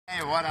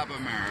Hey, what up,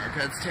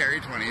 America? It's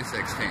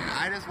Terry2016.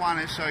 I just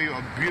want to show you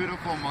a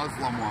beautiful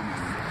Muslim woman.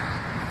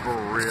 For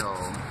real.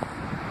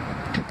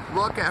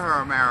 Look at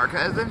her,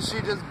 America. Isn't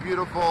she just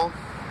beautiful?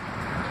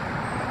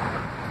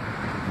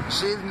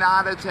 She's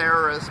not a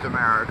terrorist,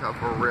 America,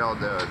 for real,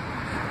 dude.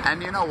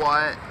 And you know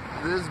what?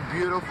 This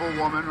beautiful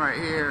woman right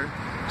here,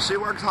 she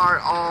works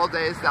hard all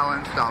day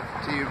selling stuff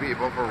to you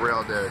people, for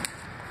real, dude.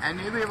 And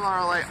you people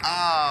are like,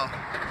 oh,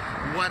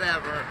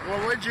 whatever.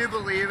 Well, would you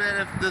believe it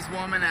if this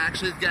woman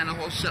actually is getting a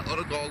whole shitload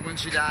of gold when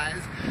she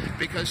dies?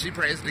 Because she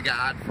prays to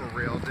God, for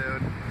real,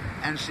 dude.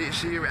 And she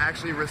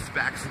actually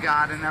respects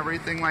God and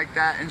everything like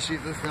that, and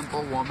she's a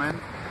simple woman.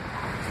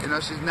 You know,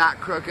 she's not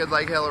crooked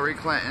like Hilary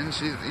Clinton.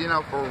 She's, you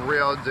know, for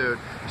real, dude.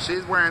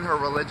 She's wearing her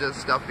religious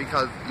stuff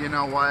because, you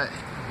know what?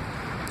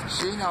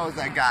 She knows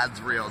that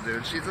God's real,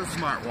 dude. She's a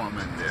smart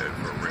woman, dude,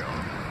 for real.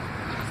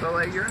 So,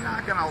 like, you're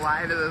not gonna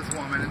lie to this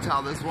woman and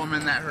tell this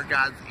woman that her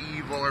God's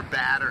evil or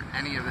bad or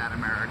any of that,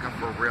 America,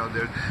 for real,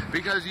 dude.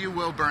 Because you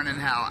will burn in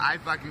hell. I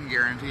fucking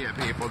guarantee it,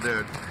 people,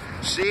 dude.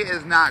 She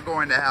is not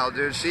going to hell,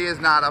 dude. She is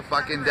not a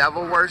fucking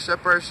devil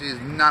worshiper. She's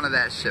none of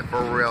that shit,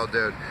 for real,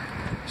 dude.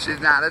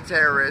 She's not a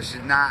terrorist.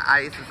 She's not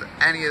ISIS,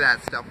 any of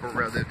that stuff, for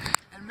real, dude.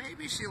 And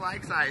maybe she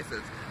likes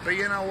ISIS. But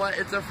you know what?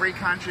 It's a free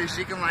country.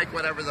 She can like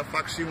whatever the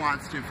fuck she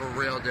wants to, for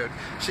real, dude.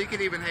 She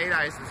could even hate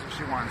ISIS if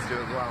she wants to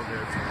as well,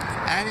 dude.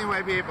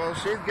 Anyway, people,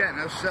 she's getting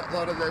a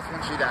shitload of this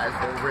when she dies,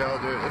 for real,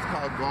 dude. It's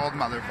called gold,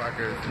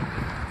 motherfuckers.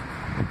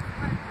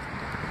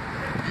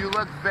 You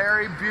look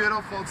very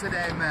beautiful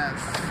today,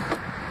 miss.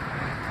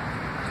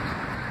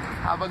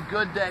 Have a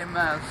good day,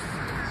 miss.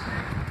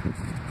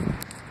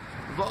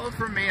 Vote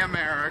for me,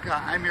 America.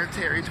 I'm your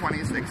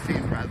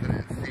Terry2016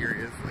 president.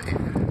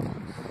 Seriously.